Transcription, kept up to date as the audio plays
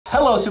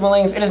Hello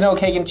Sumolings, it is Noah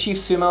Kagan, Chief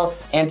Sumo,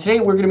 and today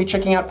we're gonna be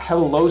checking out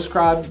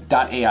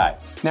HelloScribe.ai.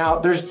 Now,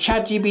 there's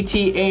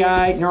ChatGPT,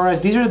 AI, Neurons.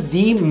 These are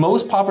the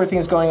most popular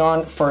things going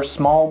on for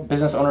small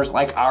business owners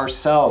like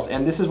ourselves,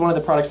 and this is one of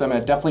the products that I'm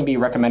gonna definitely be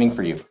recommending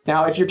for you.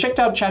 Now, if you're checked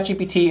out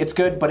ChatGPT, it's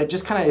good, but it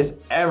just kind of is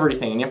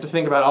everything, and you have to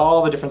think about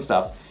all the different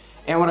stuff.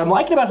 And what I'm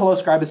liking about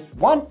HelloScribe is,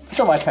 one, it's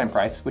a lifetime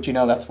price, which you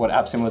know that's what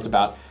AppSumo is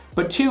about.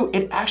 But two,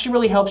 it actually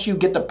really helps you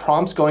get the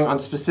prompts going on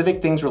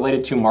specific things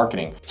related to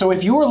marketing. So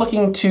if you are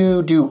looking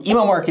to do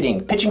email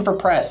marketing, pitching for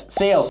press,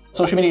 sales,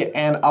 social media,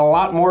 and a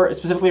lot more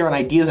specifically around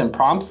ideas and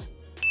prompts,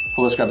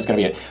 HelloScribe is gonna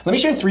be it. Let me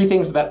share 3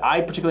 things that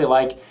I particularly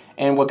like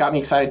and what got me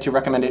excited to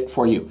recommend it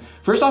for you.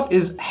 First off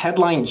is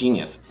Headline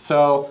Genius.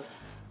 So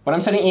when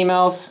I'm sending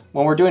emails,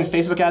 when we're doing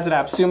Facebook ads at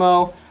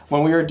AppSumo,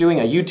 when we are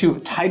doing a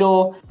YouTube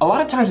title, a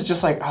lot of times it's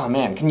just like, oh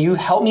man, can you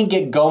help me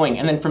get going?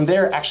 And then from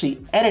there, actually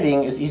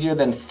editing is easier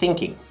than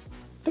thinking.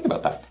 Think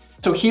about that.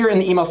 So here in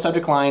the email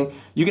subject line,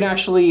 you can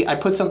actually, I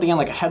put something in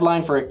like a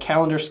headline for a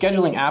calendar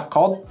scheduling app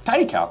called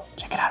TidyCal.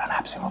 Check it out on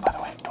AppSumo, by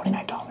the way,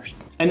 $29.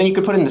 And then you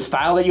could put in the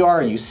style that you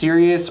are you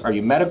serious? Are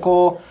you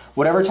medical?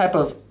 Whatever type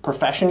of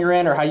profession you're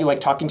in or how you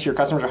like talking to your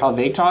customers or how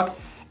they talk.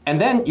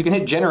 And then you can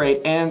hit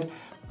generate, and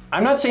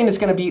I'm not saying it's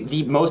gonna be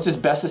the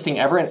mostest, bestest thing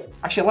ever, and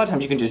actually a lot of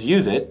times you can just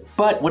use it,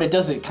 but what it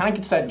does is it kind of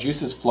gets that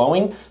juices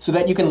flowing so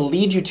that you can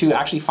lead you to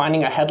actually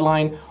finding a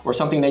headline or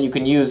something that you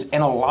can use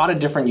in a lot of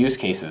different use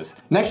cases.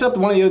 Next up,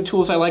 one of the other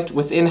tools I liked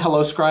within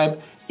HelloScribe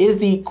is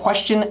the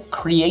Question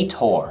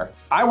Creator.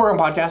 I work on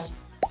podcasts,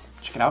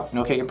 check it out,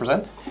 Noah Kagan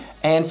Present,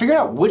 and figuring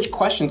out which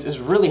questions is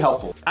really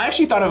helpful. I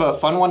actually thought of a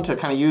fun one to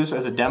kind of use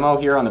as a demo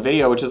here on the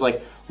video, which is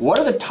like, what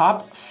are the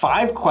top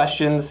 5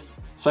 questions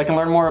so I can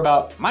learn more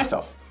about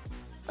myself?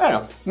 I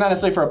don't know, not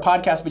necessarily for a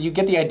podcast, but you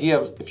get the idea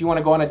of if you want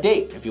to go on a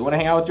date, if you want to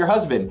hang out with your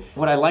husband.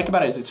 What I like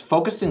about it is it's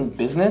focused in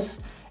business,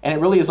 and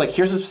it really is like,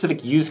 here's a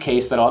specific use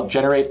case that'll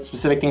generate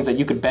specific things that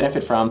you could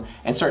benefit from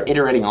and start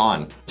iterating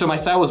on. So my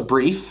style was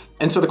brief,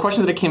 and so the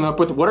questions that I came up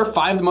with, what are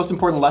 5 of the most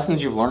important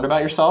lessons you've learned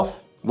about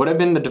yourself? What have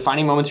been the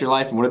defining moments in your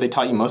life, and what have they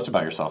taught you most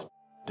about yourself?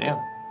 Damn,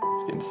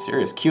 it's getting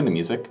serious. Cue the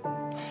music.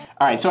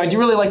 All right, so I do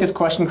really like this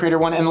Question Creator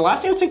one, and the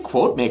last thing I would say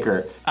Quote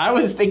Maker. I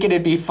was thinking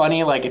it'd be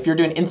funny, like if you're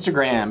doing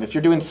Instagram, if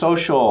you're doing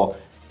social,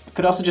 it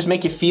could also just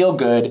make you feel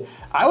good.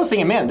 I was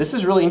thinking, man, this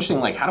is really interesting,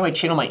 like how do I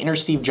channel my inner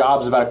Steve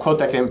Jobs about a quote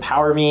that can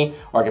empower me,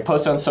 or I can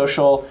post on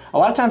social. A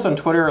lot of times on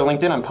Twitter or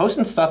LinkedIn, I'm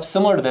posting stuff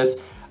similar to this,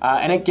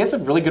 and it gets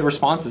really good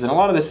responses, and a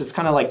lot of this is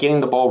kind of like getting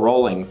the ball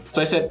rolling.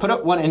 So I said, put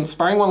up one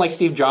inspiring one like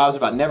Steve Jobs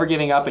about never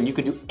giving up, and you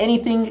can do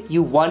anything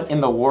you want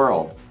in the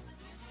world.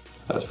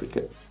 That was pretty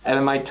good. And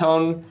then my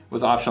tone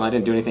was optional, I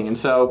didn't do anything. And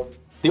so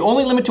the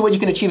only limit to what you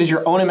can achieve is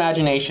your own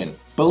imagination.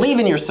 Believe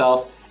in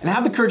yourself and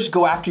have the courage to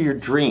go after your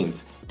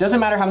dreams.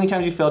 Doesn't matter how many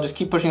times you fail, just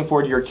keep pushing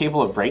forward, you're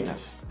capable of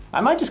greatness. I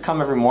might just come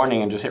every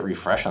morning and just hit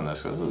refresh on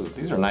this, because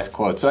these are nice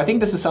quotes. So I think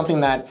this is something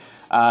that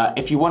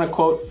if you want to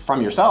quote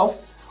from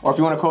yourself, or if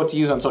you want a quote to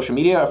use on social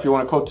media, or if you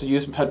want a quote to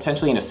use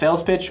potentially in a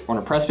sales pitch or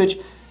in a press pitch,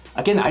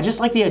 again, I just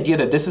like the idea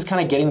that this is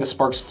kind of getting the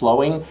sparks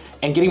flowing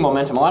and getting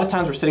momentum. A lot of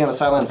times we're sitting on the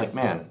sidelines like,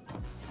 man,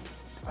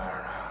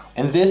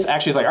 and this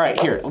actually is like, all right,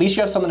 here, at least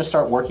you have something to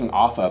start working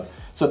off of.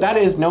 So that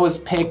is Noah's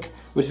pick,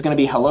 which is gonna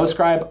be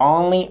HelloScribe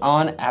only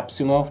on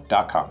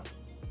AppSumo.com.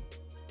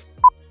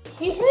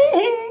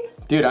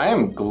 Dude, I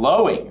am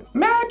glowing.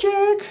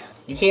 Magic.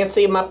 You can't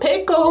see my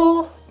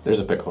pickle.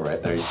 There's a pickle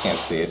right there, you can't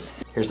see it.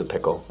 Here's the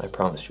pickle. I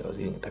promised you I was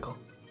eating a pickle.